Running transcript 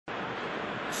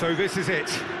So this is it.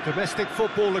 Domestic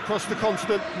football across the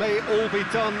continent may all be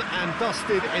done and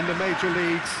dusted in the major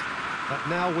leagues, but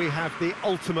now we have the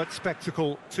ultimate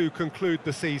spectacle to conclude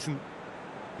the season.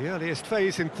 The earliest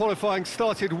phase in qualifying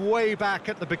started way back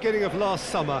at the beginning of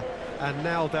last summer, and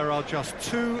now there are just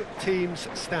 2 teams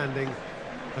standing.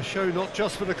 A show not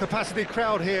just for the capacity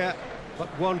crowd here, but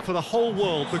one for the whole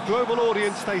world. The global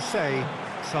audience, they say,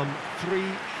 some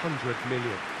 300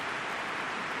 million.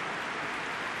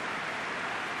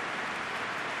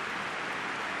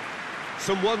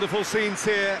 Some wonderful scenes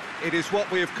here. It is what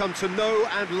we have come to know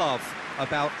and love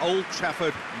about Old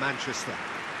Trafford, Manchester.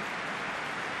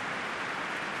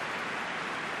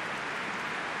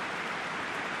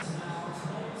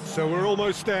 So we're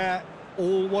almost there.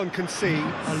 All one can see,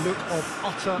 a look of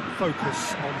utter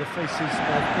focus on the faces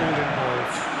of all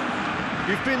involved.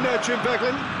 You've been there, Jim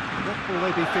Beglin. What will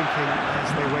they be thinking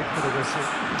as they wait for the whistle?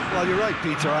 Well, you're right,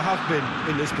 Peter. I have been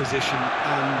in this position,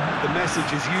 and the message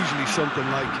is usually something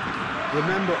like,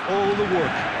 remember all the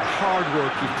work, the hard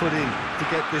work you've put in to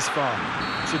get this far.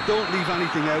 So don't leave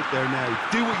anything out there now.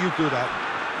 Do what you're good at.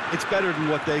 It's better than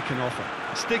what they can offer.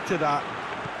 Stick to that,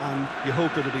 and you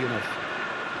hope it'll be enough.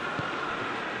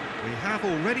 We have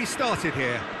already started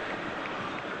here.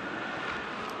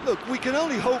 Look, we can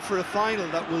only hope for a final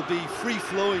that will be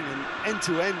free-flowing and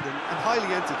end-to-end and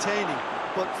highly entertaining,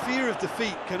 but fear of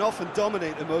defeat can often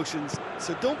dominate emotions,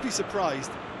 so don't be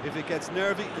surprised if it gets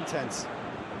nervy and tense.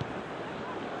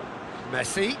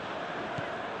 Messi.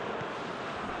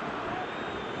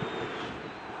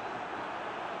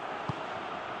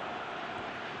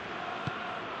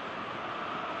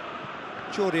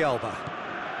 Jordi Alba.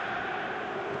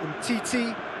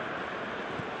 Titi.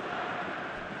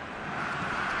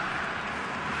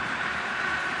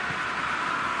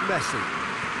 Messi.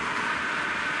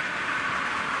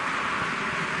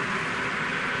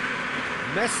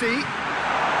 Messi.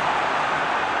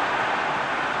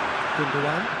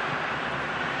 Gundogan.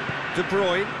 De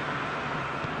Bruyne.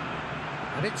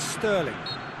 And it's Sterling.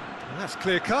 And that's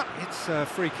clear cut. It's a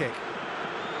free kick.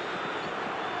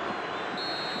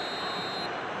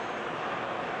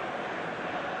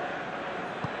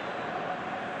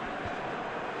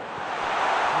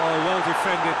 Oh, well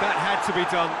defended. That had to be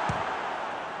done.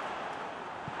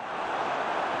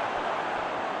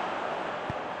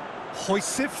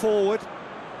 Hoists it forward.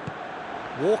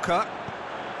 Walker.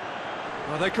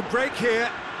 Well, they can break here.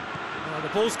 The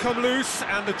ball's come loose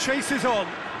and the chase is on.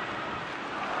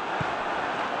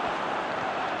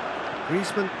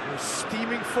 Griezmann was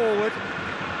steaming forward.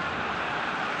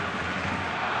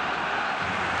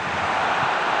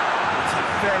 It's a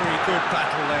very good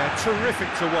battle there. Terrific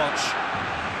to watch.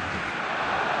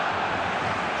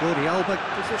 Jordi Alba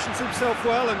positions himself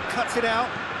well and cuts it out.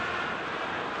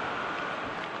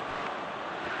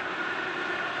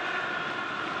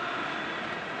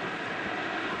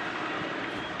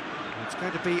 It's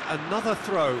going to be another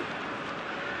throw.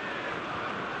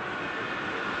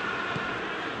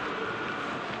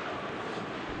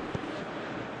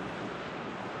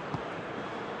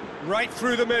 Right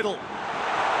through the middle.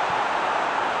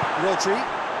 Rodri.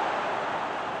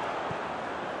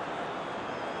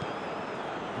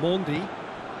 Mondi.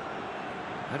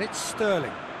 And it's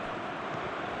Sterling.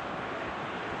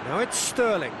 Now it's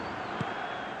Sterling.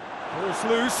 Ball's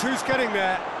loose, who's getting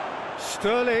there?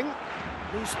 Sterling.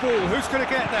 Loose ball, who's going to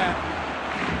get there?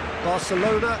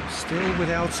 Barcelona still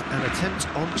without an attempt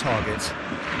on target.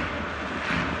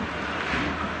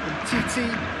 And Titi.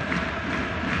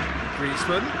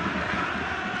 Griezmann.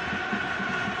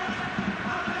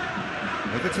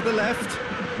 Over to the left.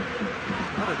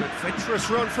 What an adventurous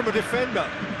run from a defender.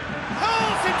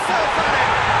 Hurls himself at it!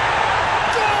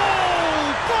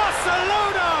 Goal!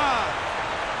 Barcelona!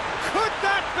 Could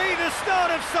that be the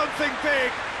start of something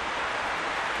big?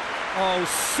 Oh,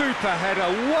 super header,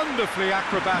 wonderfully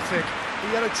acrobatic.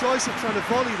 He had a choice of trying to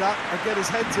volley that or get his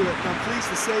head to it, and I'm pleased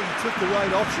to say he took the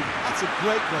right option. That's a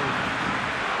great goal.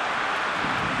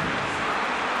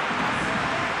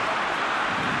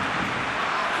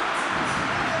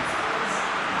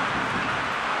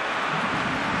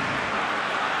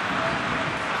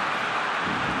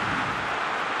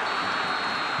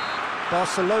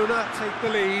 Barcelona take the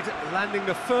lead, landing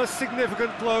the first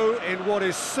significant blow in what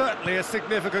is certainly a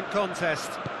significant contest.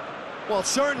 Well,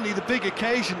 certainly the big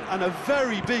occasion and a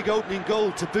very big opening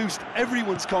goal to boost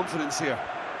everyone's confidence here.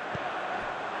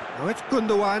 Now it's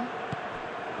Gundogan.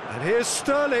 And here's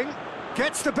Sterling.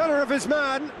 Gets the better of his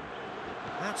man.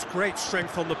 That's great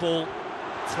strength on the ball.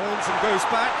 Turns and goes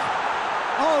back.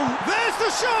 Oh, there's the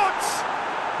shot!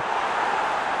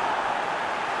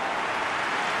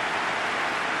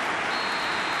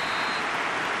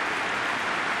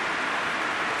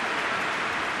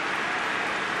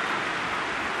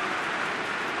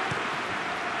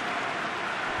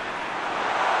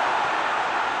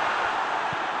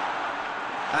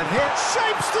 here,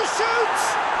 shapes to shoot!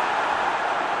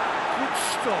 Good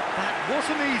stop, that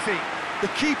wasn't easy.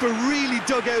 The keeper really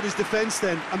dug out his defence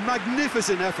then, a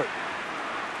magnificent effort.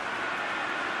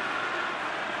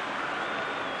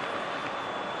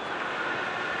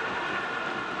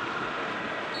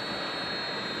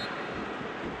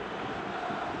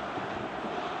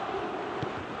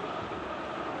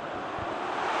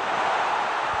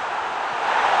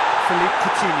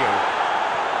 Coutinho.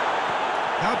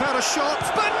 How about a shot?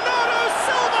 Bernardo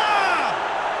Silva!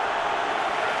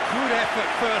 Good effort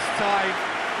first time.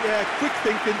 Yeah, quick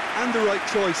thinking and the right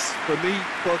choice for me,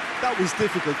 but that was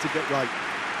difficult to get right.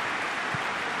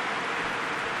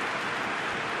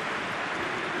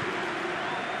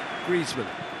 Griezmann.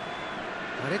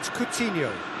 And it's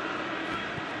Coutinho.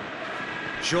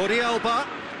 Jordi Alba.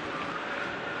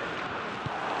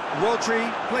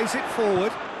 Rodri plays it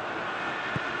forward.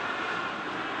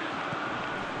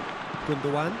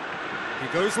 Gundogan, he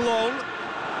goes long.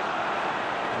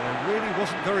 There really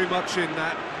wasn't very much in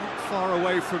that, not far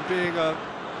away from being a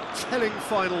telling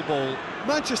final ball.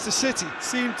 Manchester City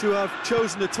seem to have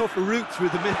chosen a tougher route through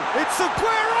the middle. It's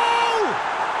Aguero!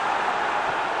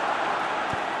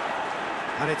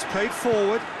 And it's played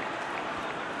forward.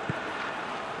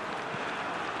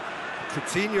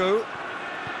 Coutinho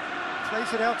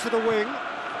plays it out to the wing.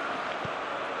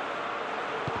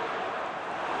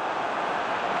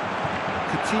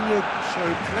 Coutinho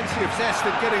showed plenty of zest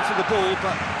in getting to the ball,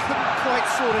 but couldn't quite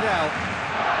sort it out.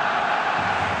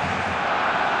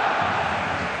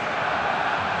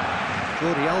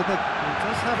 Jordi Alba, who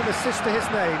does have an assist to his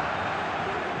name.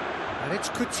 And it's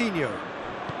Coutinho.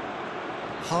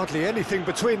 Hardly anything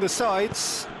between the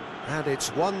sides, and it's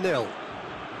 1-0.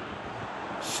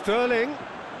 Sterling.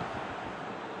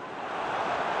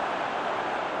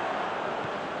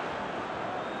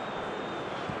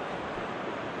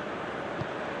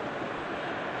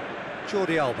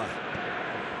 Jordi Alba.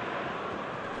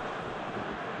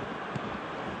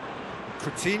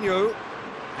 Coutinho,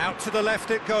 out to the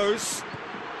left it goes.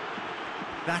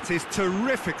 That is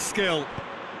terrific skill.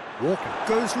 Walker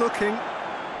goes looking.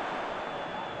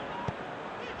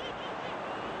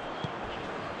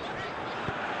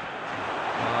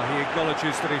 He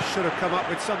acknowledges that he should have come up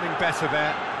with something better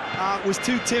there. Was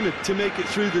too timid to make it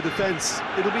through the defence.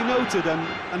 It'll be noted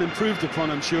and improved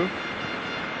upon, I'm sure.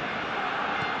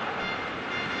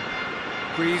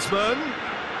 Griezmann.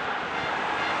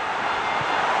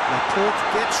 Laporte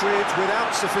gets rid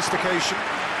without sophistication.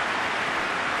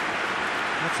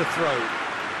 That's a throw.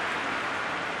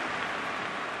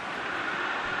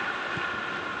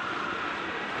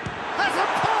 Has a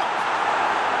pop!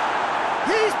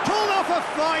 He's pulled off a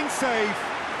fine save.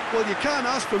 Well, you can't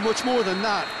ask for much more than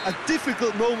that. A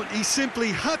difficult moment he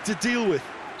simply had to deal with.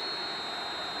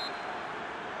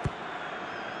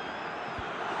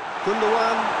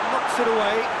 Gundogan knocks it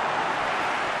away.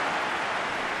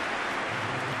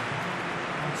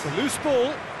 It's a loose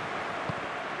ball.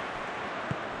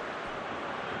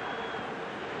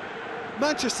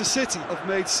 Manchester City have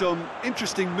made some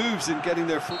interesting moves in getting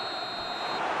their foot.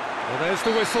 Well, there's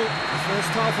the whistle. The first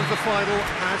half of the final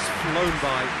has flown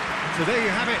by. So there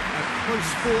you have it, a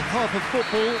close-fought half of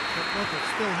football, but one that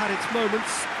still had its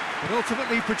moments, but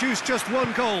ultimately produced just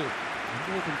one goal. A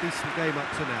more than decent game up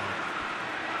to now.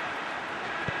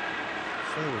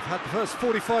 So we've had the first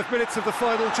 45 minutes of the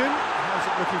final, Jim. How's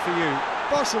it looking for you?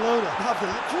 Barcelona have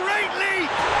the great lead!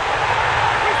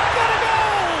 We've got a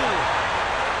goal!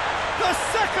 The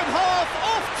second half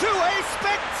off to a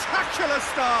spectacular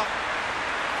start.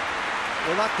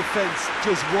 Well, that defence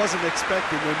just wasn't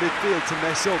expecting their midfield to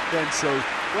mess up then, so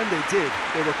when they did,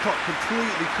 they were caught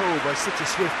completely cold by such a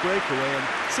swift breakaway and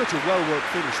such a well-worked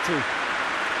finish too.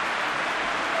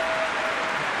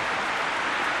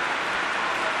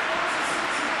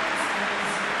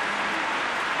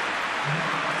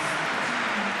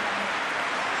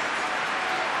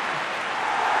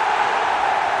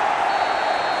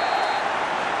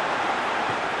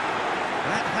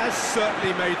 That has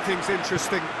certainly made things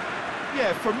interesting.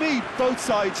 Yeah, for me, both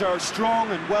sides are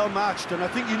strong and well-matched, and I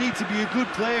think you need to be a good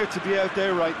player to be out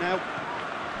there right now.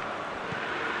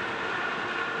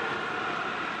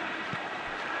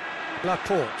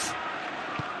 Laporte.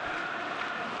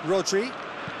 Rodri.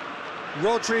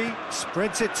 Rodri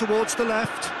spreads it towards the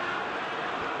left.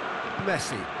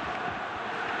 Messi.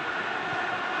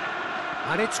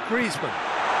 And it's Griezmann.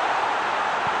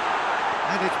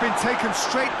 And it's been taken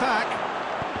straight back.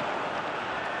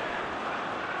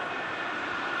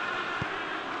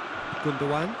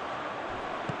 Gundogan.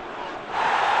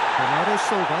 Bernardo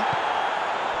Silva.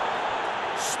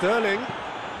 Sterling.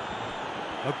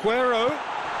 Aguero.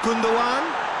 Gundogan.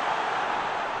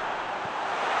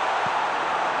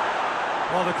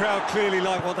 Well, the crowd clearly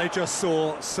like what they just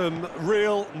saw. Some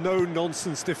real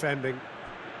no-nonsense defending.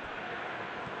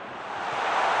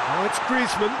 Now it's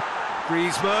Griezmann.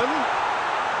 Griezmann.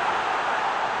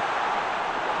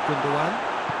 Gundogan.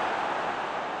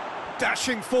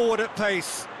 Dashing forward at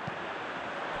pace.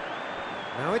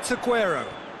 Now it's Aguero.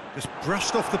 Just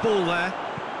brushed off the ball there.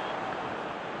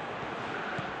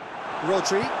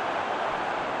 Rodri.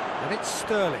 And it's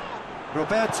Sterling.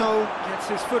 Roberto gets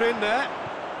his foot in there.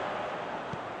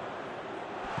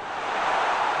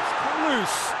 It's come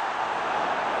loose.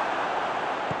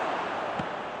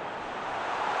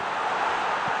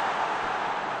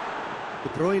 De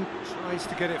Bruyne tries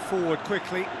to get it forward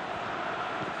quickly.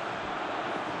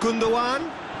 Gundogan.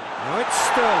 Now it's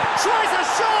Sterling. Tries a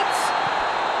shot!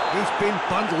 He's been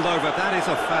bundled over. That is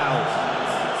a foul.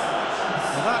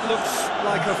 Well, that looks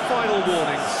like a final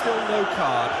warning. Still no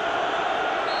card.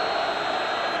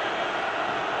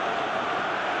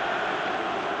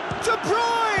 De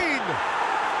Bruyne!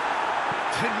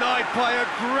 Denied by a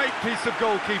great piece of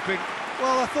goalkeeping.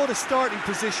 Well, I thought his starting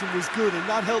position was good, and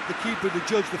that helped the keeper to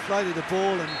judge the flight of the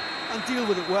ball and deal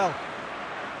with it well.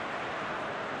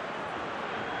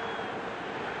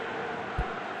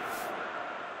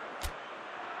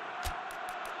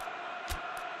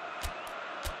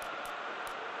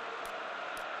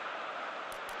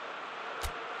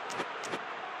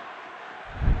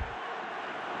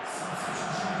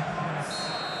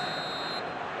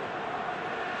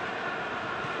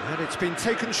 And it's been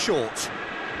taken short.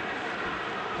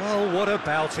 Well, what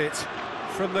about it?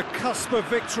 From the cusp of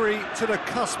victory to the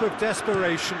cusp of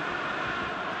desperation.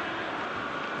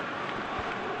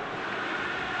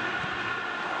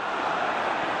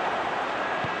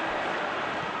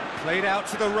 Played out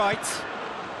to the right.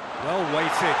 Well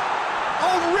weighted.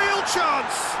 Oh, real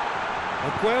chance!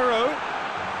 Aguero.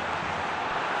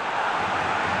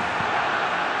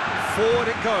 Forward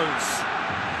it goes.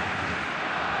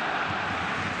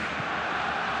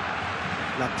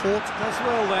 Laporte does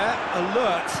well there,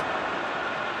 alert.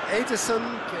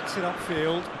 Ederson gets it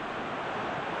upfield.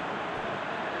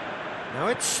 Now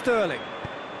it's Sterling.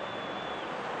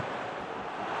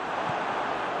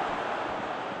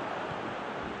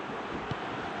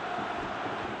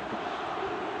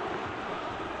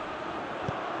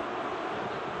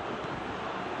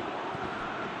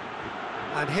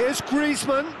 And here's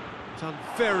Griezmann. Done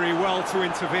very well to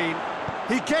intervene.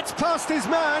 He gets past his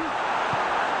man.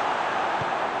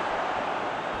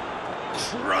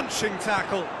 Crunching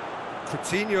tackle.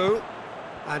 Coutinho.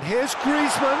 And here's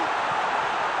Griezmann.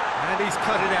 And he's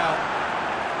cut it out.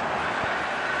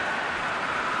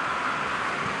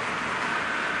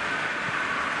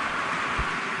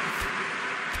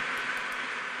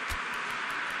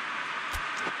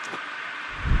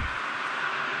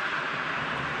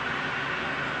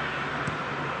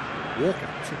 Walker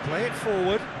to play it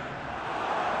forward.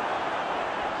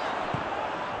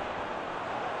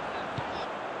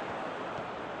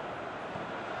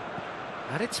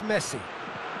 And it's Messi.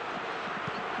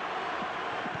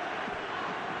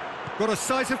 Got a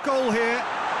sight of goal here.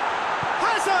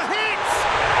 Has a hit!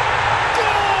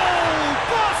 Goal!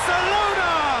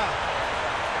 Barcelona!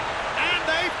 And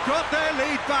they've got their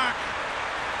lead back.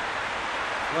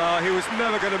 Well, he was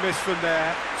never going to miss from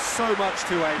there. So much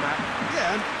to aim at.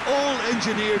 Yeah, and all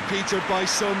engineered, Peter, by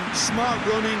some smart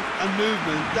running and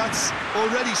movement. That's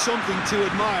already something to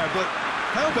admire, but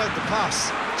how about the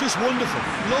pass? Just wonderful.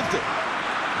 Loved it.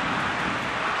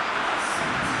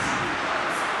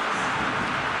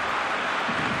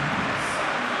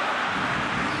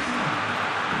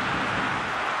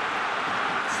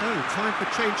 So, time for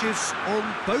changes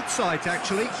on both sides,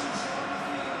 actually.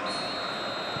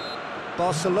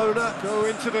 Barcelona go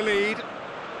into the lead.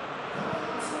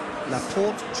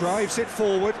 Laporte drives it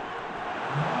forward.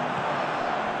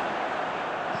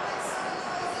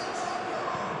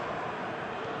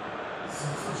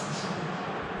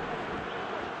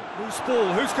 Loose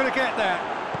ball, who's going to get that?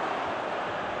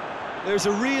 There's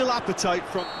a real appetite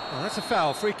from... Oh, that's a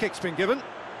foul, free kick's been given.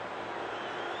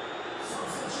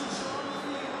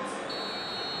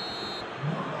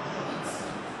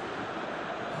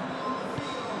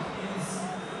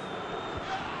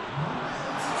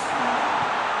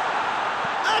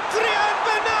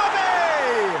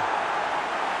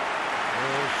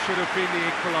 Should have been the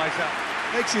equaliser.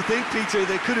 Makes you think, Peter,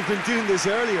 they could have been doing this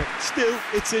earlier. Still,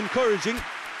 it's encouraging.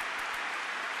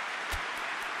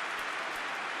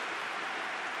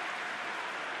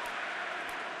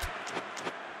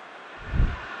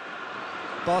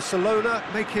 Barcelona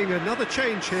making another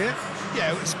change here.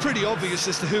 Yeah, it's pretty obvious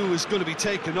as to who was going to be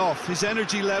taken off. His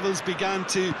energy levels began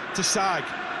to sag,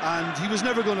 and he was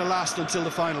never going to last until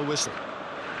the final whistle.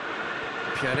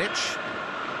 Pjanic.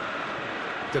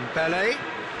 Dembele.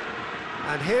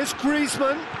 And here's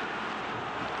Griezmann.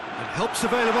 And help's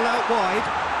available out wide.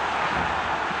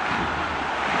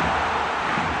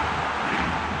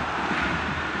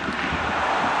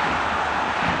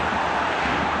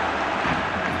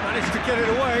 Managed to get it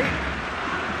away.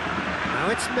 Now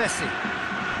it's Messi.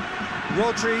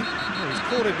 Rodri, oh, he's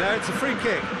caught him there, it's a free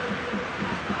kick.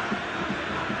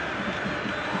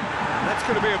 And that's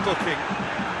going to be a booking.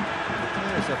 The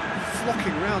players are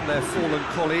flocking round their fallen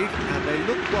colleague and they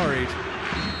look worried.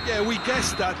 Yeah, we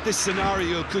guessed that this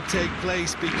scenario could take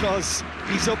place because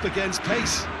he's up against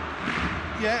pace.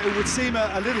 Yeah, it would seem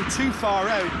a little too far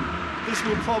out. This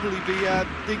will probably be a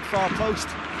big far post.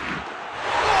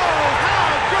 Oh,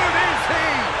 how good is he?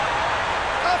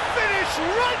 A finish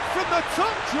right from the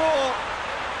top draw.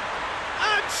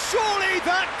 And surely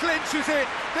that clinches it.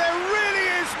 There really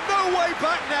is no way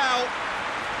back now.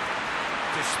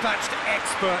 Dispatched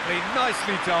expertly,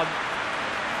 nicely done.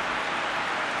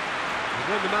 And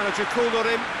when the manager called on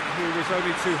him, he was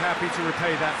only too happy to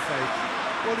repay that favour.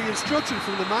 Well, the instruction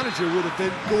from the manager would have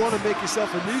been, go on and make yourself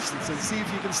a nuisance and see if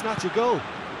you can snatch a goal.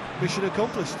 Mission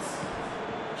accomplished.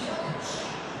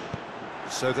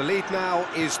 So the lead now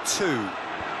is 2.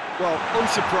 Well,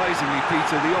 unsurprisingly,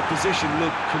 Peter, the opposition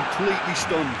look completely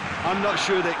stunned. I'm not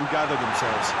sure they can gather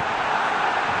themselves.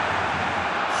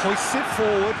 Hoists it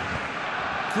forward.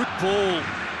 Good ball.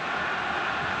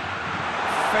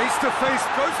 Face to face,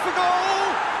 goes for goal!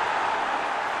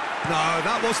 No,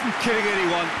 that wasn't kidding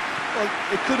anyone. Well,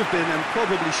 it could have been and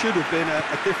probably should have been a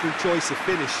different choice of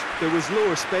finish. There was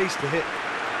lower space to hit.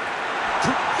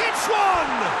 Hits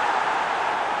one!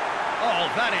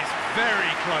 Oh, that is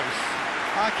very close.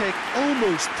 Ake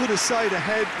almost put his side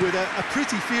ahead with a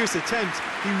pretty fierce attempt.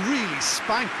 He really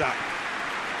spanked that.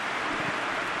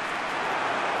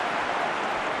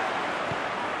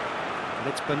 And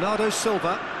it's Bernardo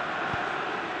Silva.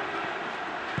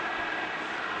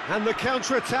 And the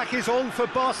counter-attack is on for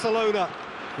Barcelona.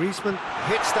 Griezmann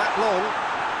hits that long.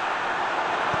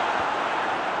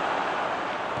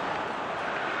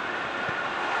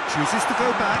 Chooses to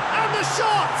go back. And the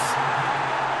shot!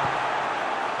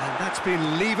 And that's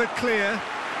been levered clear.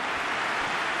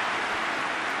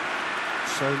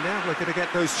 So now we're going to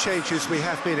get those changes we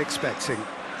have been expecting.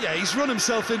 Yeah, he's run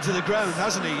himself into the ground,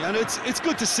 hasn't he? And it's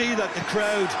good to see that the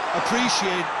crowd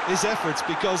appreciate his efforts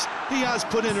because he has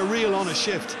put in a real honest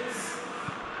shift.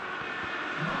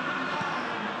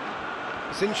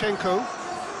 Zinchenko,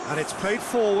 and it's played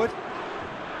forward.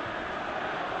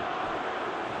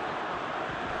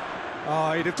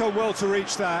 Oh, he'd have done well to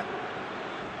reach that.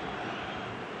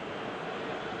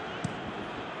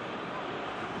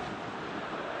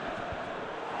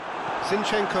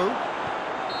 Zinchenko.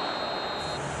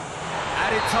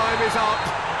 Added time is up,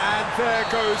 and there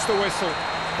goes the whistle.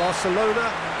 Barcelona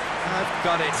have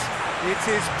done it. It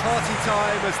is party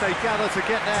time as they gather to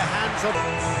get their hands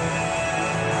on...